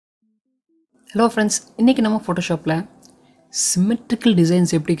Hello friends, இன்னைக்கு நம்ம Photoshopல symmetrical designs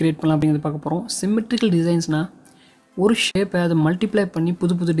எப்படி கிரியேட் பண்ணலாம் அப்படிங்கறத பார்க்க போறோம். Symmetrical designsனா ஒரு ஷேப்பை அதை மல்டிப்ளை பண்ணி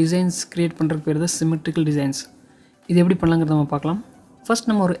புது டிசைன்ஸ் கிரியேட் பண்றதுக்கு பேர் தான் symmetrical designs. இது எப்படி பண்ணலாம்ங்கறத நம்ம பார்க்கலாம். ஃபர்ஸ்ட்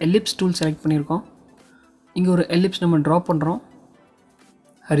நம்ம ஒரு ellipse tool செலக்ட் பண்ணியிருக்கோம். இங்க ஒரு ellipse நம்ம டிரா பண்றோம்.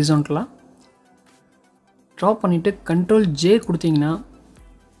 ஹரிசான்டலா டிரா பண்ணிட்டு Ctrl J கொடுத்தீங்கன்னா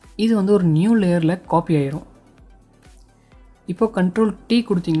இது வந்து ஒரு நியூ லேயர்ல காப்பி ஆயிடும். இப்போ Ctrl T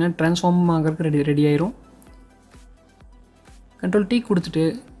கொடுத்தீங்கன்னா ட்ரான்ஸ்ஃபார்ம் ஆகிறதுக்கு ரெடி ஆயிரும். Ctrl T கொடுத்துட்டு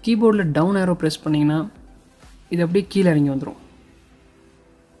கீபோர்டில் டவுன் ஏரோ ப்ரெஸ் பண்ணிங்கன்னா இது அப்படியே கீழே இறங்கி வந்துடும்.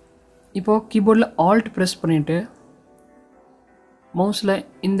 இப்போது கீபோர்டில் ஆல்ட் ப்ரெஸ் பண்ணிவிட்டு மவுஸில்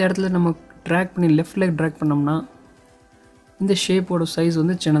இந்த இடத்துல நம்ம ட்ராக் பண்ணி லெஃப்டில் ட்ராக் பண்ணோம்னா இந்த ஷேப்போட சைஸ்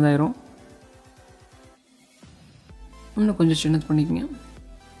வந்து சின்னதாயிரும். இன்னும் கொஞ்சம் சின்னது பண்ணிக்கோங்க.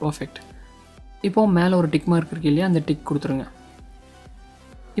 பர்ஃபெக்ட். இப்போது மேலே ஒரு டிக் மார்க் இருக்கு இல்லையா, அந்த டிக் கொடுத்துருங்க.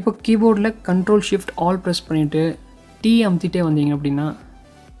 இப்போ கீபோர்டில் Ctrl Shift Alt ப்ரெஸ் பண்ணிவிட்டு T அமுத்திட்டே வந்தீங்க அப்படின்னா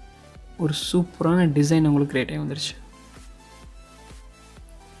ஒரு சூப்பரான டிசைன் உங்களுக்கு கிரியேட் ஆகி வந்துருச்சு.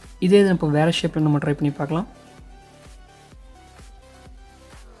 இதே இது இப்போ வேறு ஷேப்பில் நம்ம ட்ரை பண்ணி பார்க்கலாம்.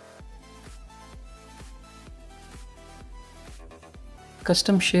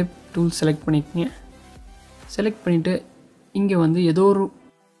 கஸ்டம் ஷேப் டூல் செலக்ட் பண்ணிக்கோங்க. செலக்ட் பண்ணிவிட்டு இங்கே வந்து ஏதோ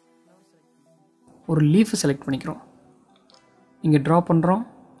ஒரு லீஃபை செலக்ட் பண்ணிக்கிறோம். இங்கே ட்ரா பண்ணுறோம்.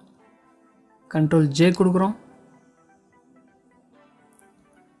 Ctrl J கொடுக்குறோம்.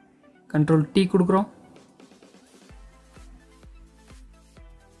 Ctrl T கொடுக்குறோம்.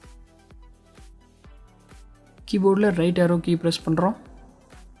 கீபோர்டில் ரைட் ஏரோ கீ ப்ரெஸ் பண்ணுறோம்.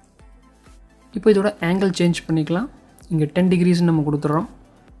 இப்போ இதோட ஆங்கிள் சேஞ்ச் பண்ணிக்கலாம். இங்கே 10 degrees நம்ம கொடுத்துட்றோம்.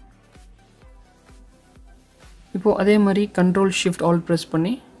 இப்போது அதே மாதிரி Ctrl Shift Alt ப்ரெஸ்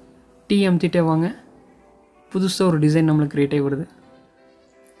பண்ணி T அமுத்திட்டே வாங்க. புதுசாக ஒரு டிசைன் நம்மளுக்கு கிரியேட் ஆகி வருது.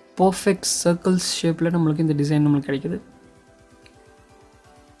 பர்ஃபெக்ட் சர்க்கிள்ஸ் ஷேப்பில் நம்மளுக்கு இந்த டிசைன் நம்மளுக்கு கிடைக்குது.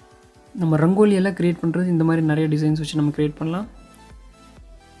 நம்ம ரங்கோலியெல்லாம் க்ரியேட் பண்ணுறது இந்த மாதிரி நிறைய டிசைன்ஸ் வச்சு நம்ம க்ரியேட் பண்ணலாம்.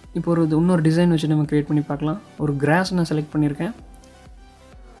 இப்போ இன்னொரு டிசைன் வச்சு நம்ம க்ரியேட் பண்ணி பார்க்கலாம். ஒரு கிராஸ் நான் செலக்ட் பண்ணியிருக்கேன்.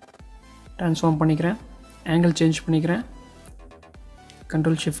 ட்ரான்ஸ்ஃபார்ம் பண்ணிக்கிறேன். ஆங்கிள் சேஞ்ச் பண்ணிக்கிறேன்.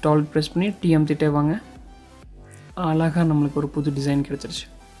 Ctrl Shift Alt ப்ரெஸ் பண்ணி T அமுத்திட்டே வாங்க. அழகாக நம்மளுக்கு ஒரு புது டிசைன் கிடச்சிருச்சு.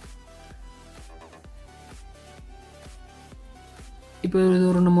 இப்போ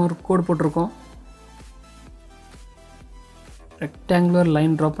இது நம்ம ஒரு கோட் போட்டிருக்கோம். ரெக்டாங்குலர்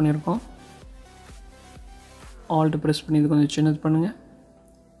லைன் ட்ரா பண்ணியிருக்கோம். ஆல்ட் ப்ரெஸ் பண்ணி இது கொஞ்சம் சின்னது பண்ணுங்கள்.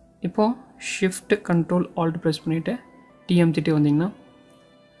 இப்போது ஷிஃப்ட் Ctrl Alt ப்ரெஸ் பண்ணிவிட்டு T அமுத்திட்டு வந்தீங்கன்னா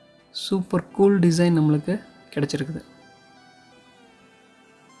சூப்பர் கூல் டிசைன் நம்மளுக்கு கிடச்சிருக்குது.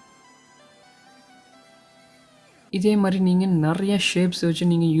 இதே மாதிரி நீங்கள் நிறைய ஷேப்ஸ்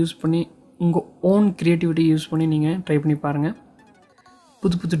வச்சு நீங்கள் யூஸ் பண்ணி உங்கள் ஓன் க்ரியேட்டிவிட்டி யூஸ் பண்ணி நீங்கள் ட்ரை பண்ணி பாருங்கள்.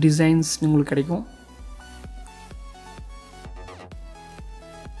 புது டிசைன்ஸ் உங்களுக்கு கிடைக்கும்.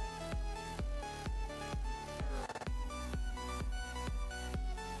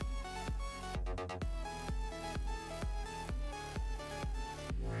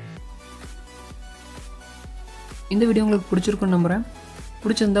 இந்த வீடியோ உங்களுக்கு பிடிச்சிருக்குன்னு நம்புகிறேன்.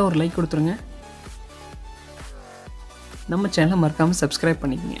 பிடிச்சிருந்தா ஒரு லைக் கொடுத்துருங்க. நம்ம சேனலை மறக்காமல் சப்ஸ்கிரைப்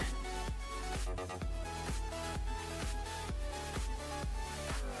பண்ணிக்கோங்க.